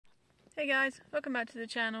Hey guys, welcome back to the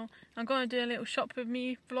channel. I'm going to do a little shop with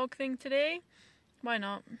me vlog thing today. Why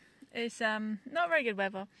not? It's not very good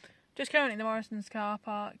weather. Just currently in the Morrison's car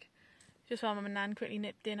park. Just while Mum and Nan quickly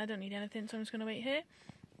nipped in. I don't need anything, so I'm just going to wait here.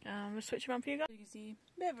 We'll switch around for you guys. You can see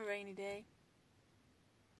a bit of a rainy day,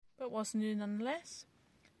 but what's new nonetheless.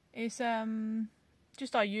 It's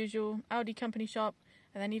just our usual Aldi company shop,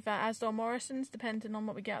 and then either Asda or Morrison's, depending on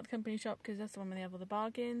what we get at the company shop, because that's the one where they have all the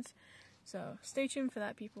bargains. So stay tuned for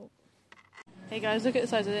that, people. Hey guys, look at the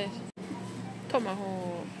size of this.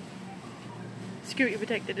 Tomahawk. Security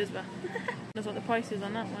protected as well. That's what the price is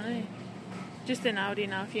on that one, eh? Just in Aldi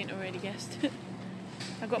now, if you ain't already guessed.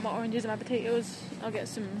 I've got my oranges and my potatoes. I'll get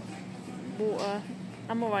some water.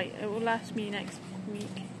 I'm alright, it will last me next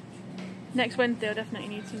week. Next Wednesday I'll definitely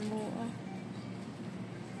need some water.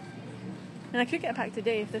 And I could get a pack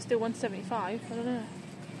today if they're still $1.75. I don't know.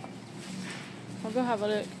 I'll go have a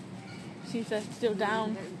look. See if they're still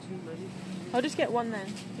down. I'll just get one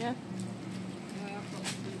then, yeah?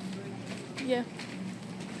 Yeah.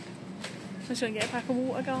 I'm just gonna get a pack of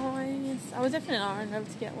water, guys. I was definitely not whether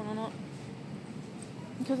to get one or not.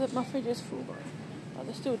 Because my fridge is full, but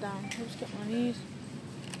they're still down. I'll just get one of these.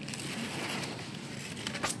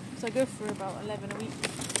 So I go for about 11 a week.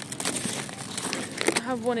 I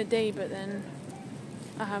have one a day, but then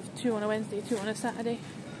I have 2 on a Wednesday, 2 on a Saturday.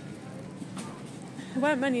 There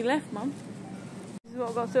weren't many left, Mum. This is what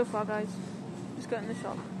I've got so far, guys. Just got in the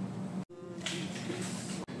shop.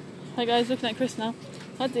 Hi guys, looking at Chris now.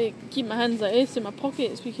 I had to keep my hands like this in my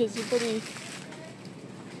pockets because the bloody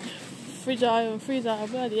fridge aisle and freezer aisle,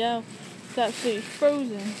 bloody hell, it's absolutely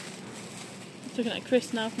frozen. Just looking at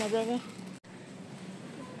Chris now for my brother.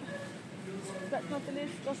 That's not the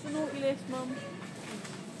list, that's the naughty list, Mum.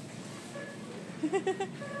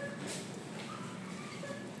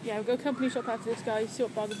 Yeah, we'll go company shop after this, guys, see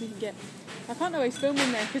what bargains we can get. I can't always film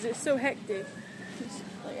in there because it's so hectic. It's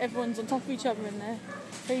like everyone's on top of each other in there.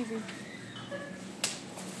 Crazy.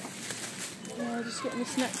 Yeah, just getting the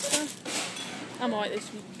snack stuff. I'm alright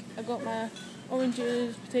this week. I got my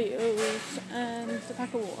oranges, potatoes, and a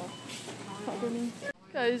pack of water. Can't go me.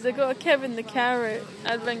 Guys, I got a Kevin the Carrot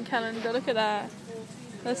advent calendar. Look at that.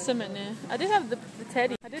 That's something new. I did have the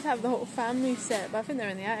teddy. I did have the whole family set, but I think they're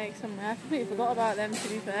in the attic somewhere. I completely forgot about them, to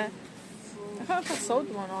be fair. I can't know if I sold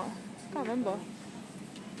them or not. I can't remember.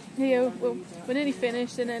 Yeah, we're nearly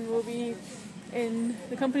finished, and then we'll be in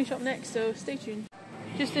the company shop next, so stay tuned.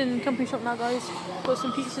 Just in the company shop now, guys. Got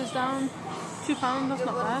some pizzas down. £2, that's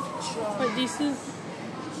not bad. Quite decent.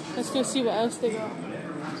 Let's go see what else they got.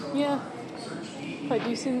 Yeah, quite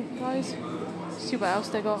decent, guys. See what else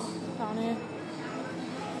they got down here.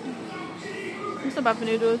 It's not bad for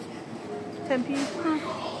noodles. 10p.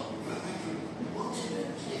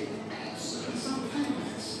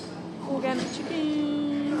 Organic chicken.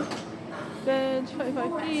 Veg,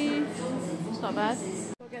 45p. It's not bad.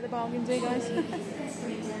 We'll get the bargains here, guys.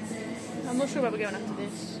 I'm not sure where we're going after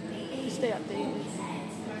this. Just stay updated.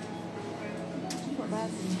 Not bad.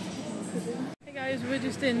 Hey guys, we're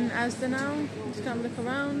just in Asda now. Just gonna look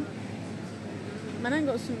around. My nan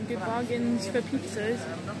got some good bargains for pizzas.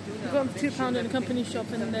 We got them for £2 in a company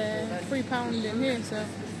shop and they're £3 in here, so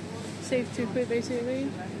saved £2 basically.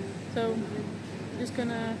 So just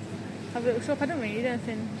gonna have a little shop. I don't really need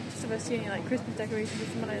anything. Just if I see any like Christmas decorations or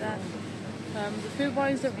something like that. The food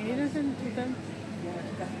wise, don't really need anything with them.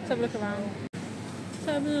 Let's have a look around. Let's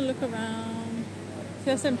have a look around. See,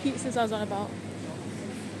 there's some pizzas I was on about.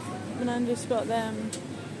 My nan just got them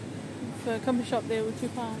for a company shop. They were £2.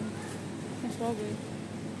 That's lovely.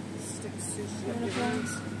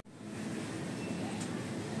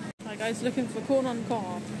 Right guys, looking for corn on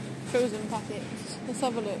cob, frozen packets. Let's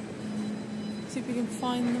have a look. See if we can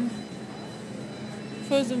find them.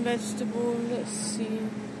 Frozen vegetable, let's see. See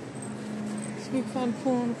if we can find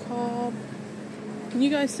corn on cob. Can you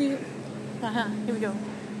guys see it? Aha, here we go.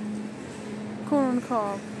 Corn on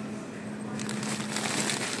cob.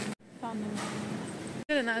 Found them.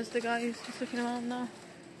 Good as the guys, just looking around now.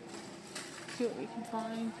 See what we can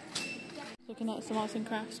find. Looking at some arts and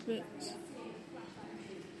crafts bits.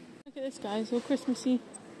 Look at this, guys, all Christmassy.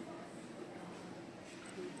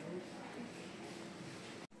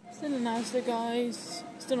 Still in Asda, guys.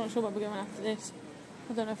 Still not sure where we're going after this.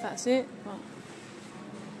 I don't know if that's it, but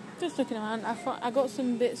just looking around. I got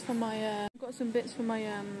some bits for my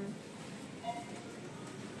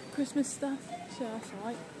Christmas stuff. So that's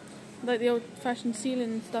alright. Like the old-fashioned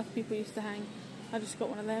ceiling stuff people used to hang. I just got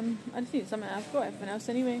one of them. I just need something. I've got everything else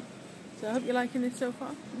anyway. So I hope you're liking this so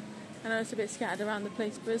far. I know it's a bit scattered around the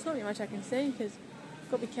place, but there's not really much I can say because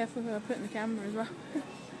I've got to be careful who I put in the camera as well.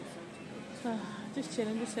 So just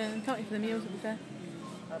chilling, just saying. Can't wait for the meals, to be fair.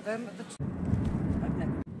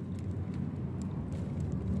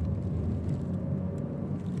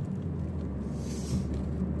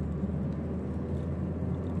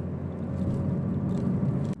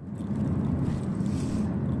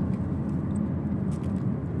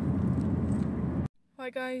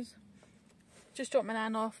 Right guys, just dropped my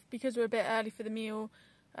nan off because we're a bit early for the meal.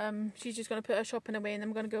 She's just going to put her shopping away and then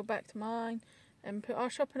we're going to go back to mine and put our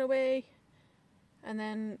shopping away, and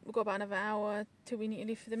then we've got about another hour till we need to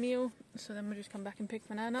leave for the meal, so then we'll just come back and pick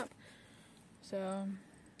my nan up. So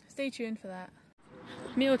stay tuned for that.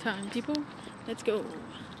 Meal time, people. Let's go.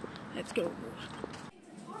 Let's go.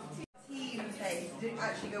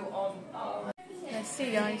 Let's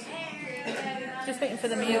see guys. Just waiting for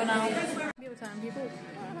the meal now. Meal time, people.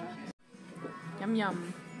 Yum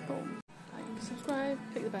yum. Boom. Like, subscribe,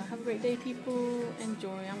 click the bell. Have a great day, people.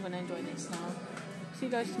 Enjoy. I'm gonna enjoy this now. See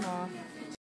you guys tomorrow.